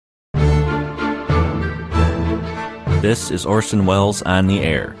This is Orson Welles on the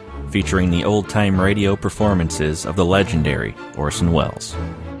Air, featuring the old-time radio performances of the legendary Orson Welles.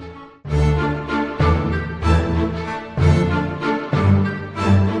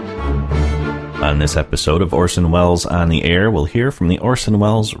 On this episode of Orson Welles on the Air, we'll hear from the Orson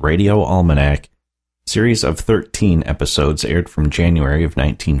Welles Radio Almanac, series of 13 episodes aired from January of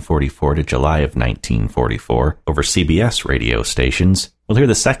 1944 to July of 1944 over CBS radio stations. We'll hear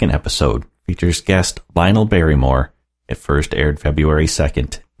the second episode, features guest Lionel Barrymore. It first aired February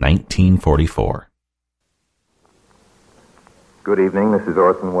 2nd, 1944. Good evening, this is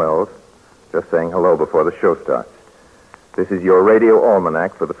Orson Welles. Just saying hello before the show starts. This is your Radio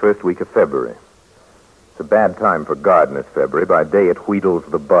Almanac for the first week of February. It's a bad time for gardeners, February. By day it wheedles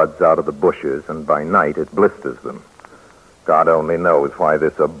the buds out of the bushes, and by night it blisters them. God only knows why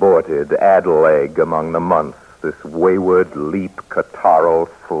this aborted addle egg among the months, this wayward, leap, catarrhal,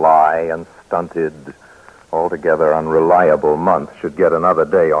 sly, and stunted, altogether unreliable month should get another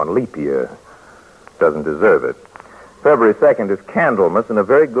day on leap year. Doesn't deserve it. February 2nd is Candlemas and a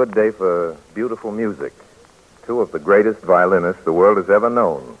very good day for beautiful music. Two of the greatest violinists the world has ever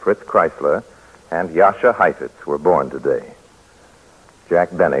known, Fritz Kreisler and Jascha Heifetz, were born today. Jack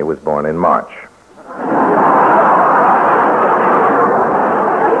Benny was born in March.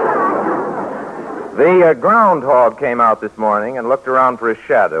 The groundhog came out this morning and looked around for his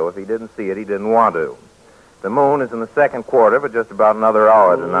shadow. If he didn't see it, he didn't want to. The moon is in the second quarter for just about another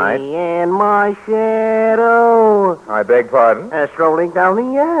hour tonight. Me and my shadow. I beg pardon? Strolling down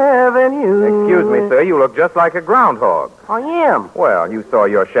the avenue. Excuse me, sir. You look just like a groundhog. I am. Well, you saw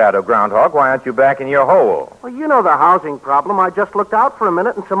your shadow, groundhog. Why aren't you back in your hole? Well, you know the housing problem. I just looked out for a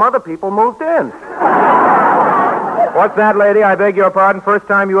minute and some other people moved in. What's that, lady? I beg your pardon. First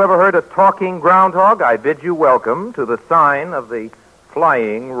time you ever heard a talking groundhog? I bid you welcome to the sign of the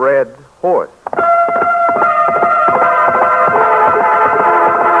Flying Red Horse.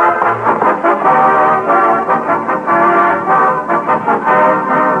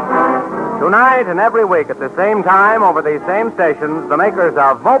 Tonight and every week at the same time over these same stations, the makers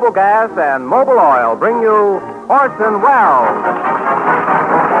of Mobil Gas and Mobil Oil bring you Orson Welles.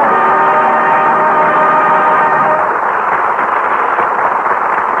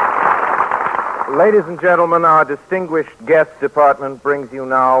 Ladies and gentlemen, our distinguished guest department brings you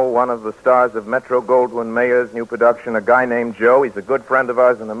now one of the stars of Metro-Goldwyn-Mayer's new production, A Guy Named Joe. He's a good friend of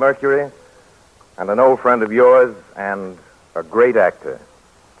ours in the Mercury, and an old friend of yours, and a great actor.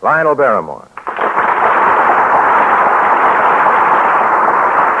 Lionel Barrymore.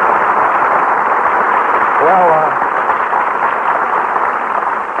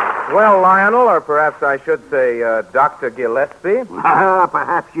 Well, Lionel, or perhaps I should say Dr. Gillespie.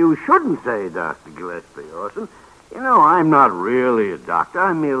 Perhaps you shouldn't say Dr. Gillespie, Orson. You know, I'm not really a doctor.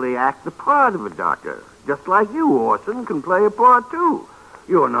 I merely act the part of a doctor. Just like you, Orson, can play a part, too.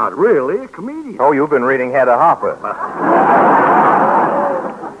 You're not really a comedian. Oh, you've been reading Hedda Hopper.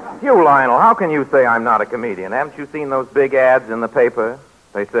 You, Lionel, how can you say I'm not a comedian? Haven't you seen those big ads in the paper?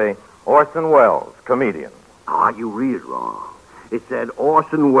 They say, Orson Welles, comedian. Ah, you read it wrong. It said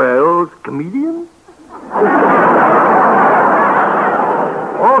Orson Welles, comedian?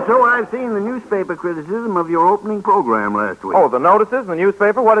 Also, I've seen the newspaper criticism of your opening program last week. Oh, the notices in the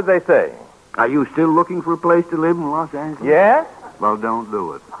newspaper? What did they say? Are you still looking for a place to live in Los Angeles? Yes? Well, don't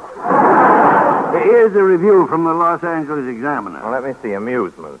do it. Here's a review from the Los Angeles Examiner. Well, let me see.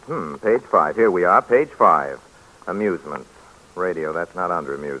 Amusement. Page 5. Here we are. Page 5. Amusement. Radio. That's not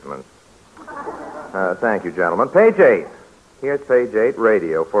under amusement. Thank you, gentlemen. Page 8. Here's page 8,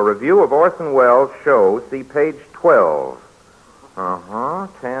 radio. For review of Orson Welles' show, see page 12. 10,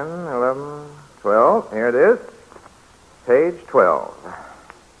 11, 12. Here it is. Page 12.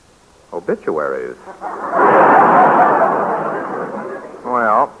 Obituaries.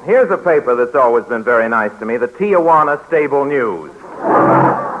 Well, here's a paper that's always been very nice to me, the Tijuana Stable News.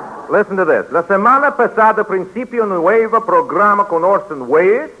 Listen to this. La semana pasada principio nuevo programa con Orson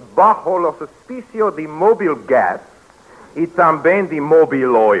Welles bajo los auspicios de Mobil Gas y también de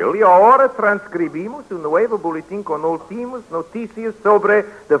Mobil Oil. Y ahora transcribimos un nuevo boletín con últimas noticias sobre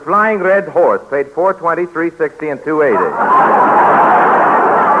The Flying Red Horse, page 420, 360, and 280.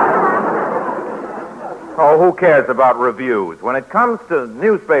 Oh, who cares about reviews? When it comes to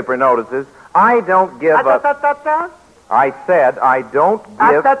newspaper notices, I don't give a... I said I don't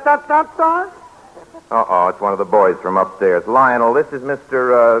give... Uh-oh, it's one of the boys from upstairs. Lionel, this is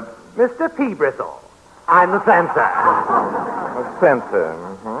Mr. Mr. P. Bristle. I'm the censor. Censor.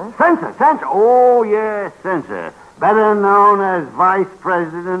 Censor. Oh, yes, censor. Better known as vice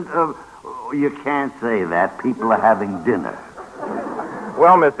president of... Oh, you can't say that. People are having dinner.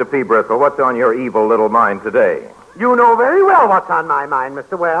 Well, Mr. P. Bristle, what's on your evil little mind today? You know very well what's on my mind,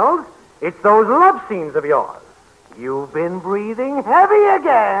 Mr. Wells. It's those love scenes of yours. You've been breathing heavy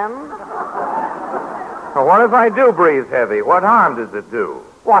again. Well, what if I do breathe heavy? What harm does it do?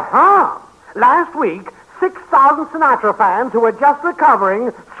 What harm? Last week, 6,000 Sinatra fans who were just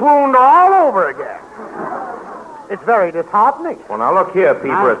recovering swooned all over again. It's very disheartening. Well, now, look here,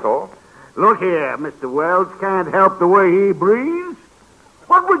 Pete Bristle. Look here, Mr. Wells can't help the way he breathes.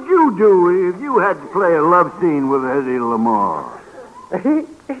 What would you do if you had to play a love scene with Eddie Lamar?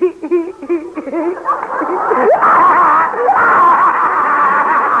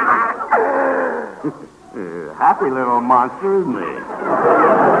 Happy little monster, isn't he?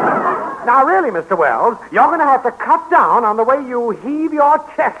 Now, really, Mr. Wells, you're going to have to cut down on the way you heave your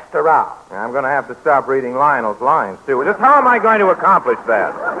chest around. I'm going to have to stop reading Lionel's lines, too. Just how am I going to accomplish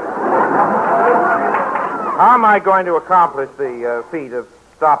that? How am I going to accomplish the feat of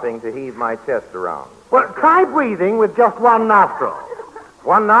stopping to heave my chest around? Well, try breathing with just one nostril.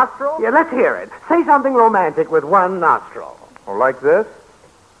 One nostril? Yeah, let's hear it. Say something romantic with one nostril. Or like this?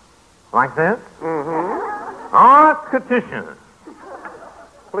 Like this? Mm-hmm. Art petition.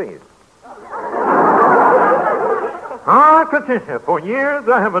 Please. Art petition. For years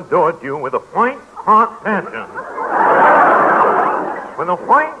I have adored you with a white hot passion. With a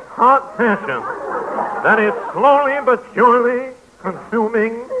white hot passion that is slowly but surely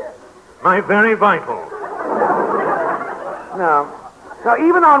consuming my very vitals. No. So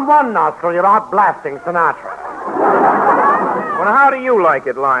even on one nostril, you're out blasting Sinatra. Well, how do you like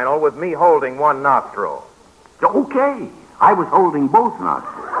it, Lionel, with me holding one nostril? Okay. I was holding both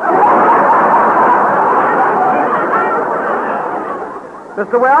nostrils.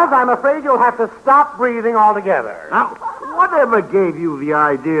 Mr. Wells, I'm afraid you'll have to stop breathing altogether. Now, whatever gave you the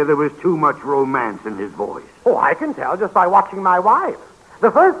idea there was too much romance in his voice? Oh, I can tell just by watching my wife. The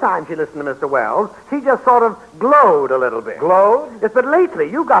first time she listened to Mr. Wells, she just sort of glowed a little bit. Glowed? Yes, but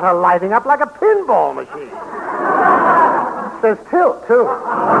lately you got her lighting up like a pinball machine. There's tilt, too.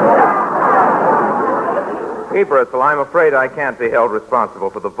 Pete Bristle, I'm afraid I can't be held responsible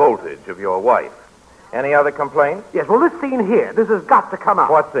for the voltage of your wife. Any other complaints? Yes, well, this scene here, this has got to come out.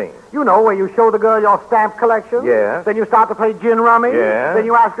 What scene? You know, where you show the girl your stamp collection? Yes. Then you start to play gin rummy? Yes. Then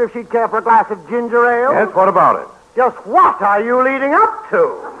you ask her if she'd care for a glass of ginger ale? Yes, what about it? Just what are you leading up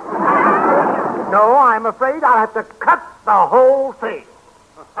to? No, I'm afraid I'll have to cut the whole thing.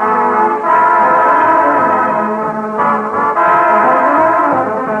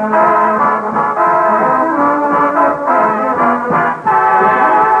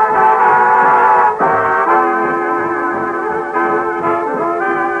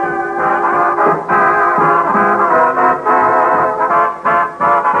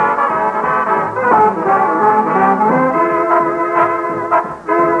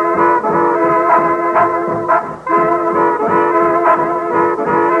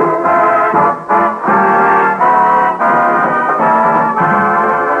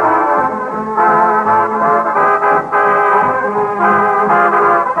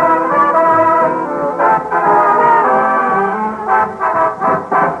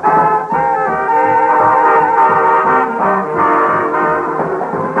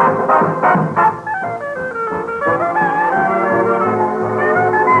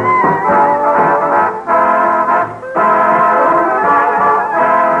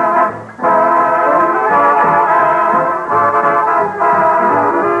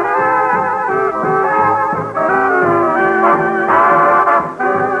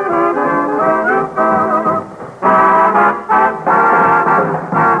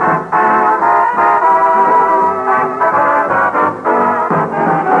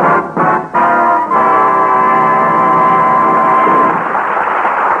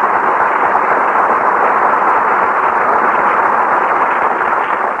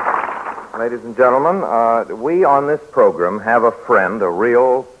 Ladies and gentlemen, we on this program have a friend, a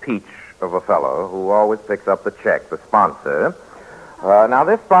real peach of a fellow, who always picks up the check, the sponsor. Now,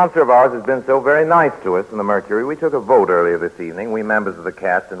 this sponsor of ours has been so very nice to us in the Mercury. We took a vote earlier this evening, we members of the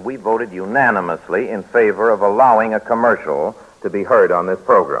cast, and we voted unanimously in favor of allowing a commercial to be heard on this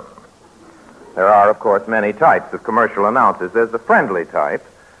program. There are, of course, many types of commercial announcers. There's the friendly type.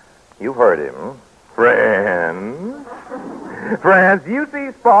 You've heard him. Friends. Friends, you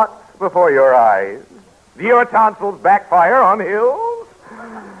see spots before your eyes. Do your tonsils backfire on hills?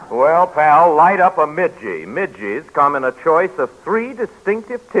 Well, pal, light up a Midgie. Midgies come in a choice of 3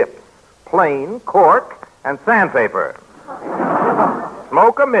 distinctive tips: plain, cork, and sandpaper.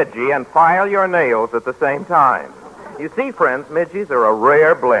 Smoke a Midgie and file your nails at the same time. You see, friends, Midgies are a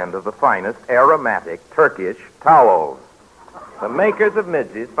rare blend of the finest aromatic Turkish towels. The makers of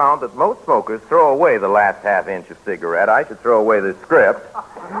Midges found that most smokers throw away the last half-inch of cigarette. I should throw away the script.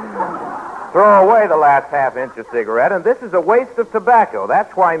 Throw away the last half-inch of cigarette, and this is a waste of tobacco.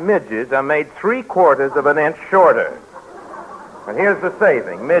 That's why Midges are made 3/4 of an inch shorter. And here's the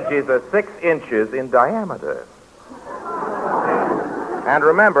saving. Midges are 6 inches in diameter. And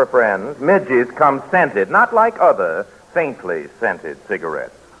remember, friends, Midges come scented, not like other faintly scented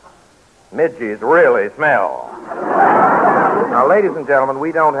cigarettes. Midges really smell. Now, ladies and gentlemen,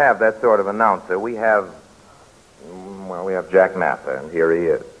 we don't have that sort of announcer. We have Jack Mather, and here he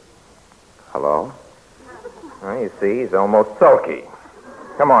is. Hello? Well, you see, he's almost sulky.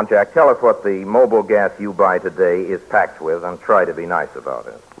 Come on, Jack, tell us what the mobile gas you buy today is packed with, and try to be nice about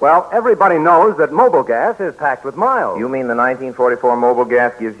it. Well, everybody knows that mobile gas is packed with miles. You mean the 1944 mobile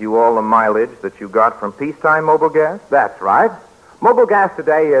gas gives you all the mileage that you got from peacetime mobile gas? That's right. Mobile gas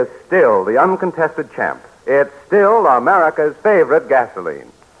today is still the uncontested champ. It's still America's favorite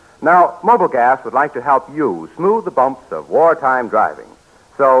gasoline. Now, Mobile Gas would like to help you smooth the bumps of wartime driving.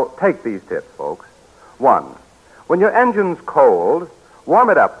 So take these tips, folks. 1, when your engine's cold, warm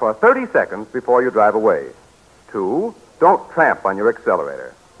it up for 30 seconds before you drive away. 2, don't tramp on your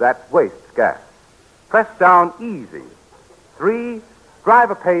accelerator. That wastes gas. Press down easy. 3,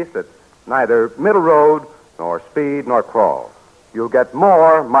 drive a pace that's neither middle road nor speed nor crawl. You'll get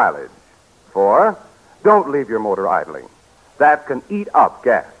more mileage. 4, don't leave your motor idling. That can eat up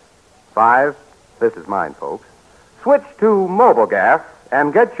gas. 5, this is mine, folks. Switch to Mobile Gas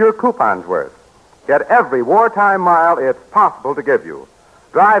and get your coupons worth. Get every wartime mile it's possible to give you.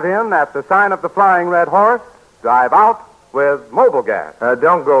 Drive in at the sign of the Flying Red Horse. Drive out with Mobile Gas.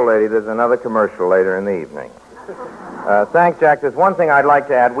 Don't go, lady. There's another commercial later in the evening. Thanks, Jack. There's one thing I'd like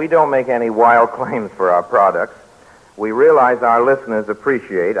to add. We don't make any wild claims for our products. We realize our listeners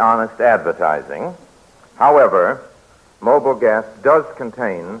appreciate honest advertising. However, Mobile Gas does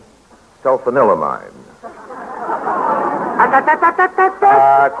contain sulfanilamide.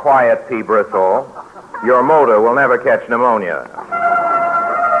 Quiet, P. Bristle. Your motor will never catch pneumonia.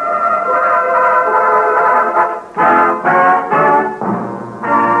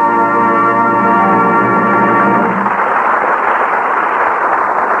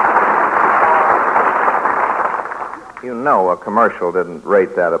 You know a commercial didn't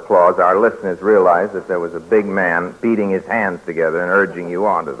rate that applause. Our listeners realized that there was a big man beating his hands together and urging you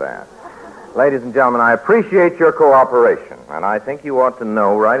on to that. Ladies and gentlemen, I appreciate your cooperation, and I think you ought to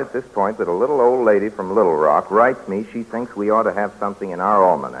know right at this point that a little old lady from Little Rock writes me she thinks we ought to have something in our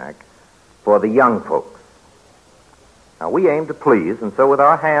almanac for the young folks. Now, we aim to please, and so with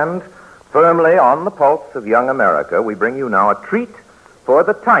our hand firmly on the pulse of young America, we bring you now a treat for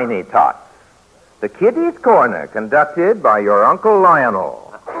the tiny tots. The Kiddies' Corner, conducted by your Uncle Lionel.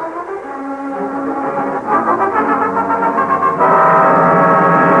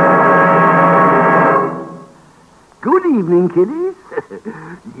 Good evening, kiddies.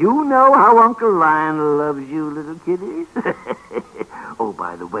 You know how Uncle Lionel loves you, little kiddies. Oh,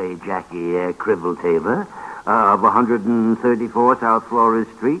 by the way, Jackie Criveltaver of 134 South Flores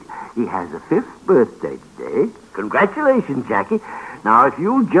Street, he has a 5th birthday today. Congratulations, Jackie. Now, if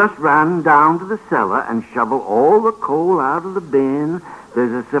you just run down to the cellar and shovel all the coal out of the bin,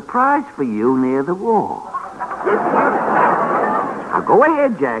 there's a surprise for you near the wall. Now, go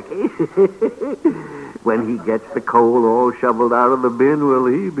ahead, Jackie. When he gets the coal all shoveled out of the bin, will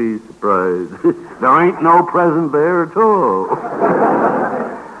he be surprised? There ain't no present there at all.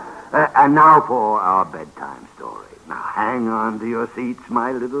 And now for our bedtime story. Now, hang on to your seats,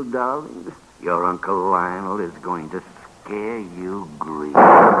 my little darlings. Your Uncle Lionel is going to scare you green.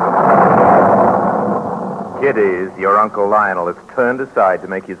 Kiddies, your Uncle Lionel is turned aside to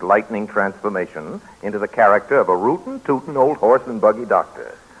make his lightning transformation into the character of a rootin'-tootin' old horse and buggy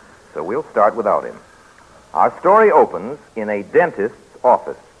doctor. So we'll start without him. Our story opens in a dentist's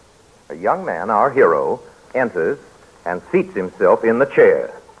office. A young man, our hero, enters and seats himself in the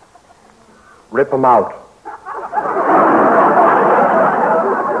chair. Rip 'em out.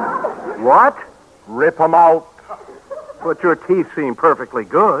 What? Rip 'em out. But your teeth seem perfectly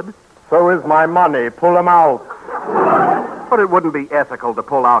good. So is my money. Pull 'em out. But it wouldn't be ethical to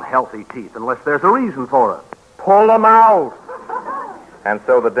pull out healthy teeth unless there's a reason for it. Pull 'em out. And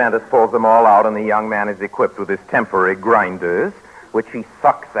so the dentist pulls them all out, and the young man is equipped with his temporary grinders, which he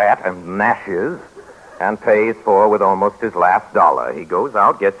sucks at and gnashes and pays for with almost his last dollar. He goes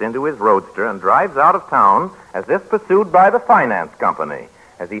out, gets into his roadster, and drives out of town as if pursued by the finance company,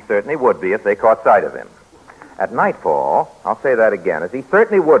 as he certainly would be if they caught sight of him. At nightfall, I'll say that again, as he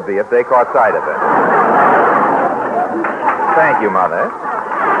certainly would be if they caught sight of him. Thank you, Mother.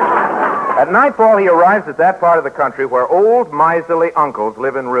 At nightfall, he arrives at that part of the country where old, miserly uncles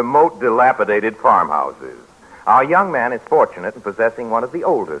live in remote, dilapidated farmhouses. Our young man is fortunate in possessing one of the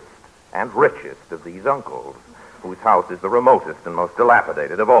oldest and richest of these uncles, whose house is the remotest and most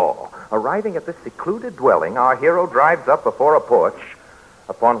dilapidated of all. Arriving at this secluded dwelling, our hero drives up before a porch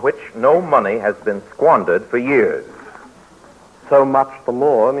upon which no money has been squandered for years. So much the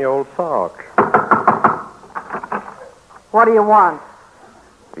more in the old sock. What do you want?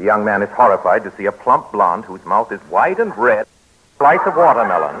 The young man is horrified to see a plump blonde whose mouth is wide and red, slice of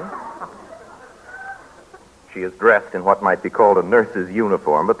watermelon. She is dressed in what might be called a nurse's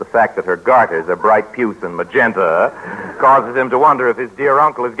uniform, but the fact that her garters are bright puce and magenta causes him to wonder if his dear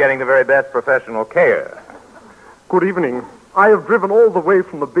uncle is getting the very best professional care. Good evening. I have driven all the way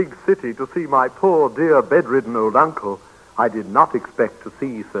from the big city to see my poor, dear, bedridden old uncle. I did not expect to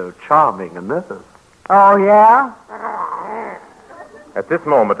see so charming a nurse. Oh, yeah? At this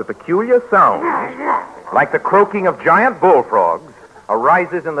moment, a peculiar sound, like the croaking of giant bullfrogs,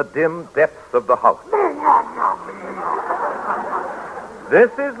 arises in the dim depths of the house.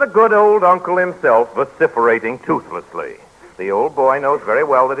 This is the good old uncle himself vociferating toothlessly. The old boy knows very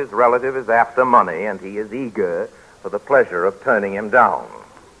well that his relative is after money, and he is eager for the pleasure of turning him down.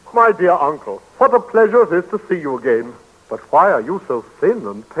 My dear uncle, what a pleasure it is to see you again. But why are you so thin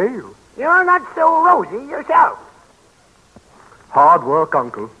and pale? You're not so rosy yourself. Hard work,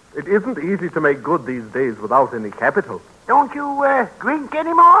 uncle. It isn't easy to make good these days without any capital. Don't you drink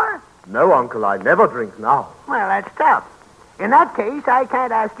anymore? No, uncle, I never drink now. Well, that's tough. In that case, I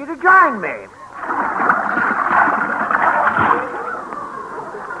can't ask you to join me.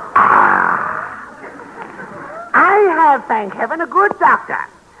 I have, thank heaven, a good doctor.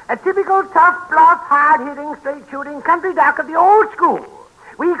 A typical tough, bluff, hard-hitting, straight-shooting country doc of the old school.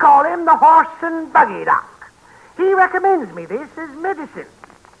 We call him the horse and buggy doc. He recommends me this as medicine.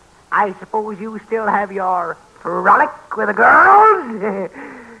 I suppose you still have your frolic with the girls?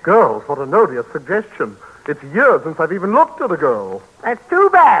 Girls, what an odious suggestion. It's years since I've even looked at a girl. That's too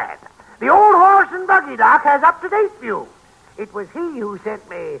bad. The old horse and buggy doc has up-to-date view. It was he who sent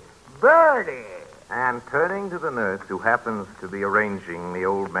me Birdie. And turning to the nurse, who happens to be arranging the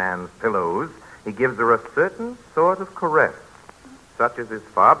old man's pillows, he gives her a certain sort of caress, such as is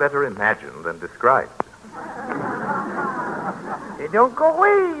far better imagined than described. Don't go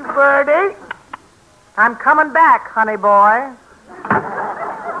away, Birdie. I'm coming back, honey boy.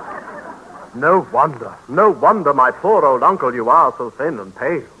 No wonder, my poor old uncle, you are so thin and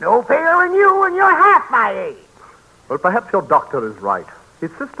pale. No paler than you, and you're half my age. Well, perhaps your doctor is right.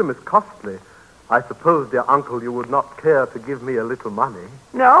 His system is costly. I suppose, dear uncle, you would not care to give me a little money.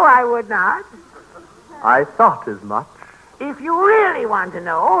 No, I would not. I thought as much. If you really want to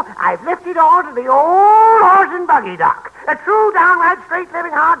know, I've lifted all to the old horse and buggy doc. A true, downright,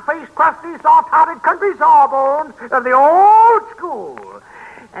 straight-living, hard-faced, crusty, soft-hearted country sawbones of the old school.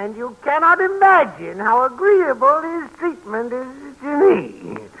 And you cannot imagine how agreeable his treatment is to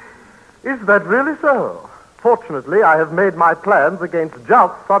me. Is that really so? Fortunately, I have made my plans against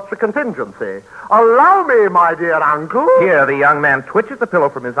just such a contingency. Allow me, my dear uncle. Here, the young man twitches the pillow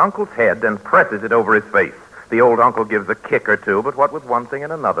from his uncle's head and presses it over his face. The old uncle gives a kick or two, but what with one thing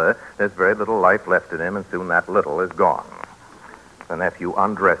and another, there's very little life left in him, and soon that little is gone. The nephew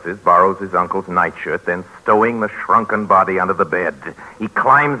undresses, borrows his uncle's nightshirt, then stowing the shrunken body under the bed, he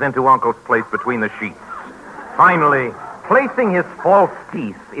climbs into uncle's place between the sheets. Finally, placing his false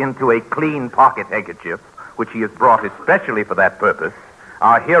teeth into a clean pocket handkerchief, which he has brought especially for that purpose,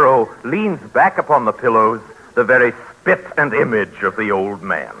 our hero leans back upon the pillows, the very spit and image of the old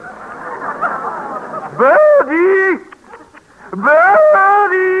man. Birdie!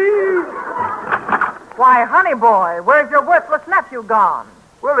 Birdie! Why, honey boy, where's your worthless nephew gone?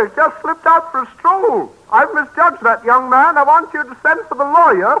 Well, he's just slipped out for a stroll. I've misjudged that young man. I want you to send for the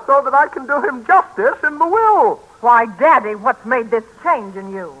lawyer so that I can do him justice in the will. Why, Daddy, what's made this change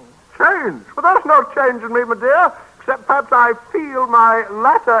in you? Change? Well, there's no change in me, my dear, except perhaps I feel my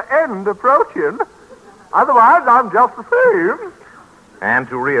latter end approaching. Otherwise, I'm just the same. And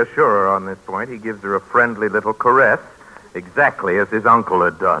to reassure her on this point, he gives her a friendly little caress, exactly as his uncle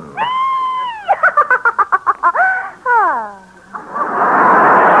had done.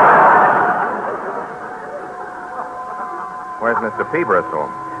 Where's Mr. Peebristol?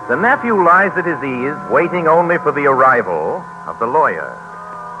 The nephew lies at his ease, waiting only for the arrival of the lawyer.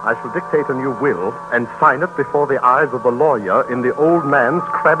 I shall dictate a new will and sign it before the eyes of the lawyer in the old man's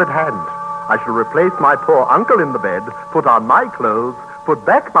crabbed hand. I shall replace my poor uncle in the bed, put on my clothes, put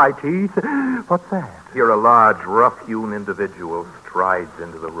back my teeth. What's that? Here a large, rough-hewn individual strides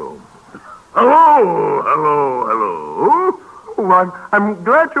into the room. Hello. I'm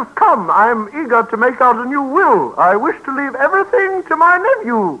glad you've come. I'm eager to make out a new will. I wish to leave everything to my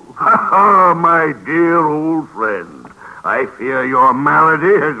nephew. Ah, my dear old friend. I fear your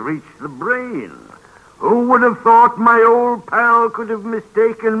malady has reached the brain. Who would have thought my old pal could have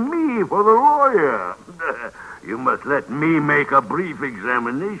mistaken me for the lawyer? You must let me make a brief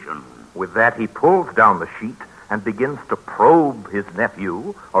examination. With that, he pulls down the sheet and begins to probe his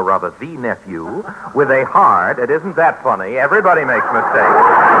nephew, or rather the nephew, with a hard... It isn't that funny. Everybody makes mistakes.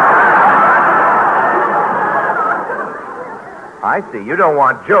 I see. You don't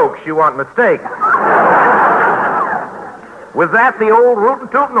want jokes. You want mistakes. With that, the old rootin'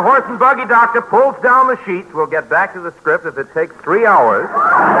 tootin' horse and buggy doctor pulls down the sheets. We'll get back to the script if it takes 3 hours.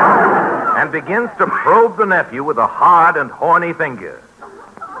 And begins to probe the nephew with a hard and horny finger.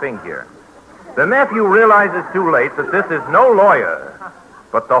 The nephew realizes too late that this is no lawyer,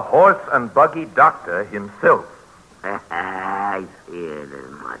 but the horse and buggy doctor himself. I feared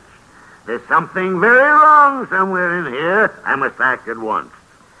as much. There's something very wrong somewhere in here. I must act at once.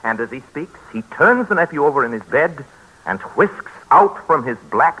 And as he speaks, he turns the nephew over in his bed and whisks out from his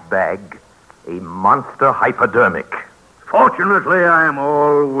black bag a monster hypodermic. Fortunately, I am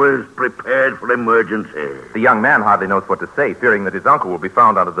always prepared for emergencies. The young man hardly knows what to say, fearing that his uncle will be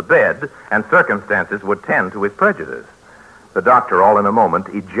found under the bed, and circumstances would tend to his prejudice. The doctor, all in a moment,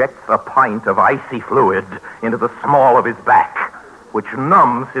 ejects a pint of icy fluid into the small of his back, which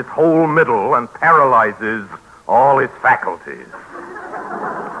numbs his whole middle and paralyzes all his faculties,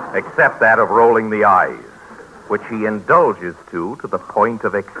 except that of rolling the eyes, which he indulges to the point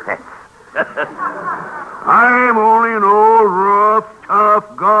of excess. I'm only an old, rough,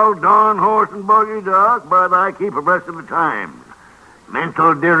 tough, gall-darn horse and buggy doc, but I keep abreast of the times.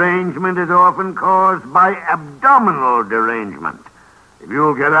 Mental derangement is often caused by abdominal derangement. If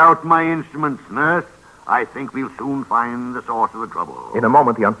you'll get out my instruments, nurse, I think we'll soon find the source of the trouble. In a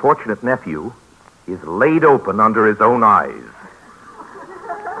moment, the unfortunate nephew is laid open under his own eyes,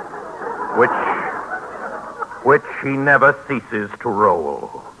 which he never ceases to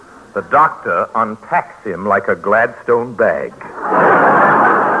roll. The doctor unpacks him like a Gladstone bag.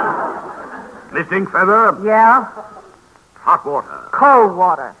 Miss Inkfeather? Yeah? Hot water. Cold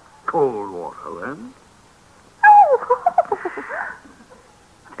water. Cold water, then.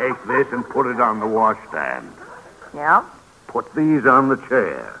 Take this and put it on the washstand. Yeah? Put these on the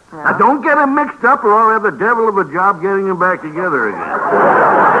chair. Yeah. Now, don't get them mixed up or I'll have the devil of a job getting them back together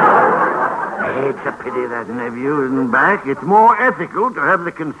again. It's a pity that nephew isn't back. It's more ethical to have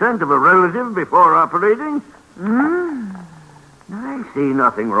the consent of a relative before operating. I see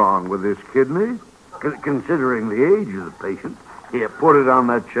nothing wrong with this kidney, considering the age of the patient. Here, put it on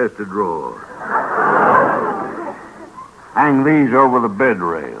that chest of drawers. Hang these over the bed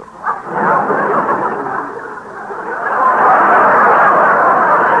rail.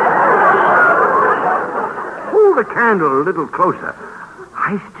 Hold the candle a little closer.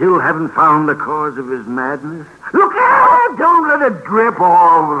 I still haven't found the cause of his madness. Look out! Don't let it drip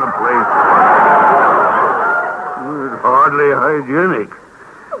all over the place. It's hardly hygienic.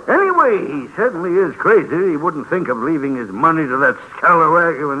 Anyway, he certainly is crazy. He wouldn't think of leaving his money to that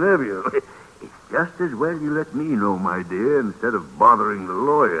scalawag of a nephew. It's just as well you let me know, my dear, instead of bothering the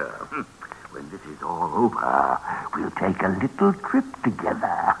lawyer. When this is all over, we'll take a little trip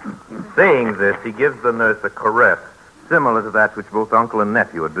together. Saying this, he gives the nurse a caress similar to that which both uncle and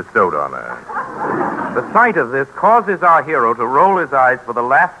nephew had bestowed on her. The sight of this causes our hero to roll his eyes for the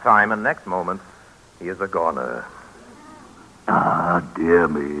last time, and next moment, he is a goner. Ah, dear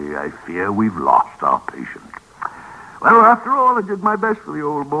me, I fear we've lost our patient. Well, after all, I did my best for the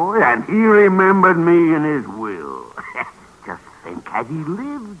old boy, and he remembered me in his will. Just think, had he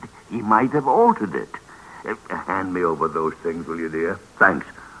lived, he might have altered it. Hand me over those things, will you, dear? Thanks.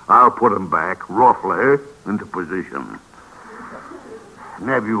 I'll put them back, roughly, into position.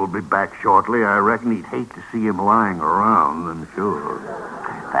 Nephew will be back shortly. I reckon he'd hate to see him lying around, I'm sure.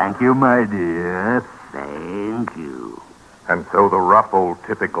 Thank you, my dear. Thank you. And so the rough, old,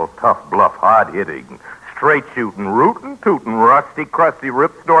 typical, tough, bluff, hard-hitting, straight-shooting, rootin'-tootin', rusty-crusty,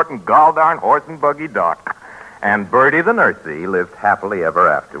 rip-snorting, gall-darn horse and buggy doc and Bertie the nursey lived happily ever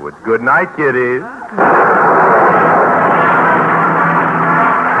afterwards. Good night, kiddies.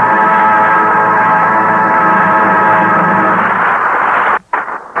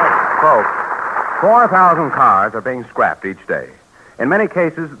 Folks, 4,000 cars are being scrapped each day. In many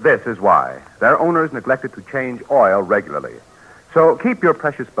cases, this is why. Their owners neglected to change oil regularly. So keep your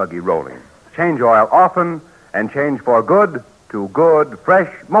precious buggy rolling. Change oil often, and change for good to good, fresh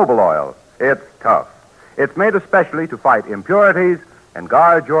Mobil oil. It's tough. It's made especially to fight impurities and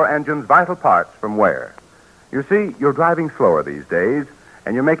guard your engine's vital parts from wear. You see, you're driving slower these days,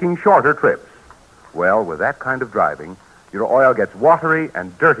 and you're making shorter trips. Well, with that kind of driving, your oil gets watery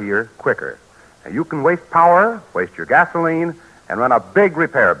and dirtier quicker. And you can waste power, waste your gasoline, and run up big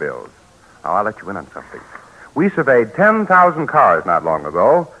repair bills. Now, I'll let you in on something. We surveyed 10,000 cars not long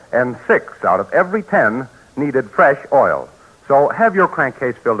ago, and 6 out of every 10 needed fresh oil. So have your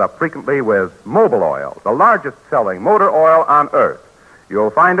crankcase filled up frequently with Mobil Oil, the largest selling motor oil on earth. You'll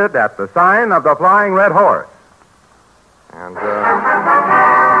find it at the sign of the Flying Red Horse. And,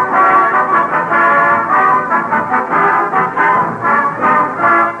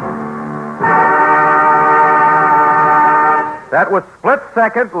 that was Split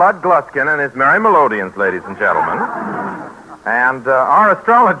Second Lud Gluskin and his Merry Melodians, ladies and gentlemen. And our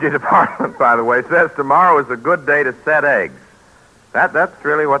astrology department, by the way, says tomorrow is a good day to set eggs. That's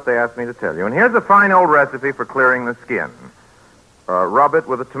really what they asked me to tell you. And here's a fine old recipe for clearing the skin. Rub it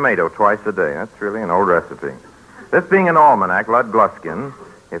with a tomato twice a day. That's really an old recipe. This being an almanac, Lud Gluskin,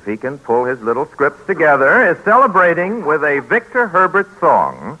 if he can pull his little scripts together, is celebrating with a Victor Herbert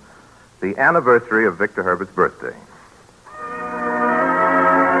song the anniversary of Victor Herbert's birthday.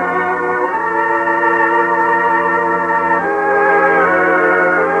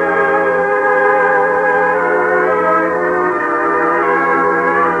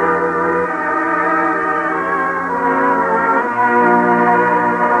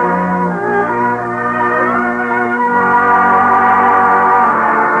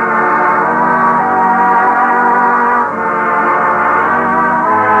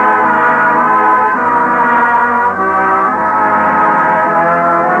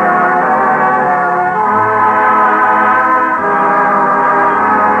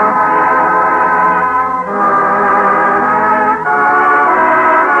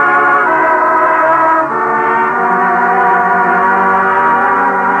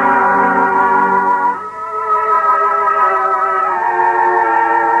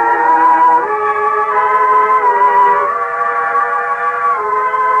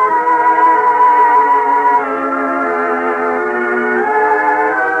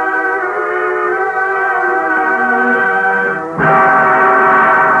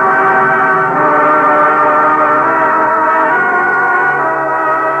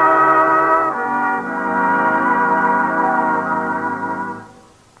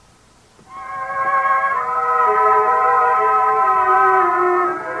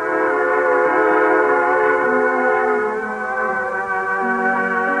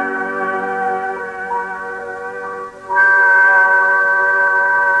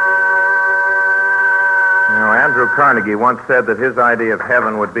 Carnegie once said that his idea of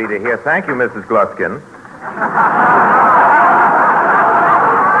heaven would be to hear... Thank you, Mrs. Gluskin.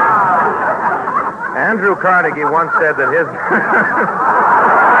 Andrew Carnegie once said that his...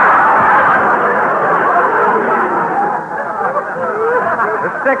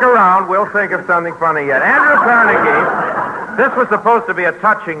 Stick around. We'll think of something funny yet. Andrew Carnegie... This was supposed to be a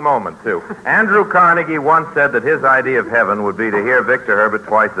touching moment, too. Andrew Carnegie once said that his idea of heaven would be to hear Victor Herbert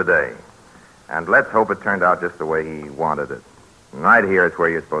twice a day. And let's hope it turned out just the way he wanted it. And right here is where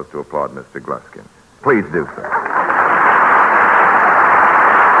you're supposed to applaud Mr. Gluskin. Please do so.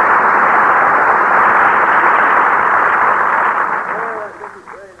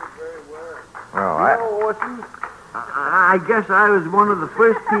 I guess I was one of the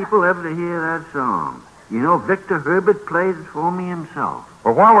first people ever to hear that song. You know, Victor Herbert played it for me himself.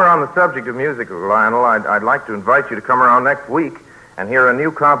 Well, while we're on the subject of music, Lionel, I'd like to invite you to come around next week and hear a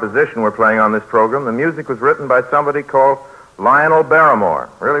new composition we're playing on this program. The music was written by somebody called Lionel Barrymore.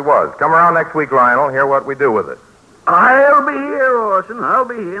 Really was. Come around next week, Lionel, hear what we do with it. I'll be here, Orson. I'll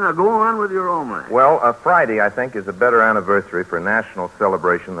be here. Now go on with your own. Well, Friday, I think, is a better anniversary for national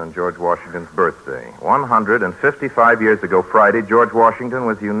celebration than George Washington's birthday. 155 years ago Friday, George Washington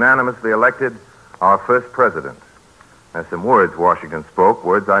was unanimously elected our first president. There's some words Washington spoke,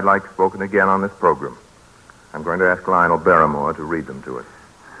 words I'd like spoken again on this program. I'm going to ask Lionel Barrymore to read them to us.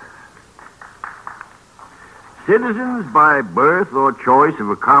 Citizens by birth or choice of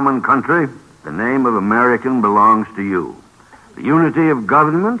a common country, the name of American belongs to you. The unity of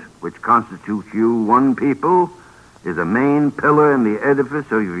government, which constitutes you one people, is a main pillar in the edifice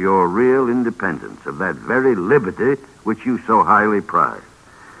of your real independence, of that very liberty which you so highly prize.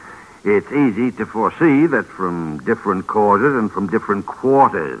 It's easy to foresee that from different causes and from different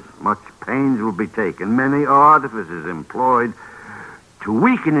quarters, much pains will be taken, many artifices employed to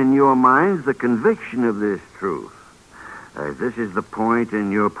weaken in your minds the conviction of this truth. As this is the point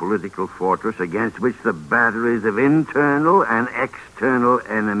in your political fortress against which the batteries of internal and external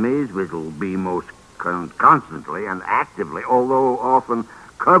enemies will be most constantly and actively, although often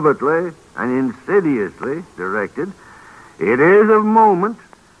covertly and insidiously directed, it is of moment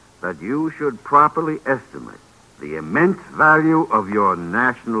that you should properly estimate the immense value of your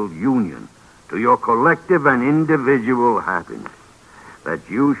national union to your collective and individual happiness, that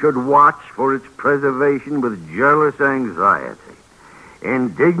you should watch for its preservation with jealous anxiety,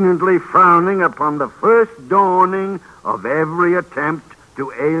 indignantly frowning upon the first dawning of every attempt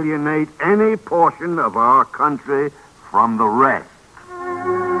to alienate any portion of our country from the rest.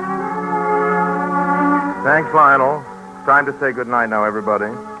 Thanks, Lionel. It's time to say goodnight now,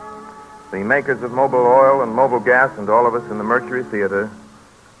 everybody. The makers of Mobil Oil and Mobil Gas and all of us in the Mercury Theater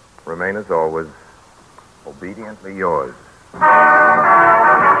remain, as always, obediently yours.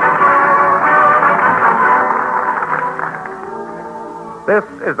 This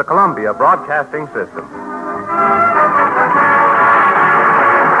is the Columbia Broadcasting System.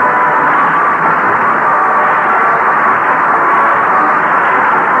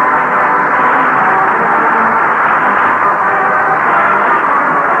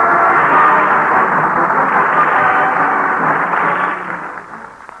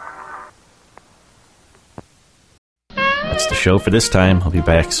 Show for this time. I'll be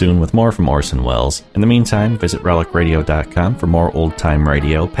back soon with more from Orson Welles. In the meantime, visit relicradio.com for more old-time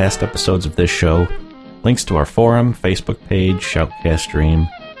radio, past episodes of this show, links to our forum, Facebook page, Shoutcast stream.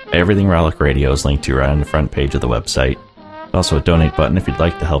 Everything Relic Radio is linked to right on the front page of the website. There's also a donate button if you'd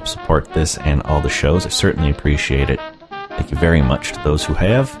like to help support this and all the shows. I certainly appreciate it. Thank you very much to those who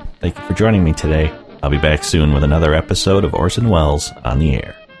have. Thank you for joining me today. I'll be back soon with another episode of Orson Welles on the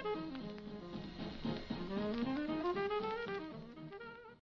Air.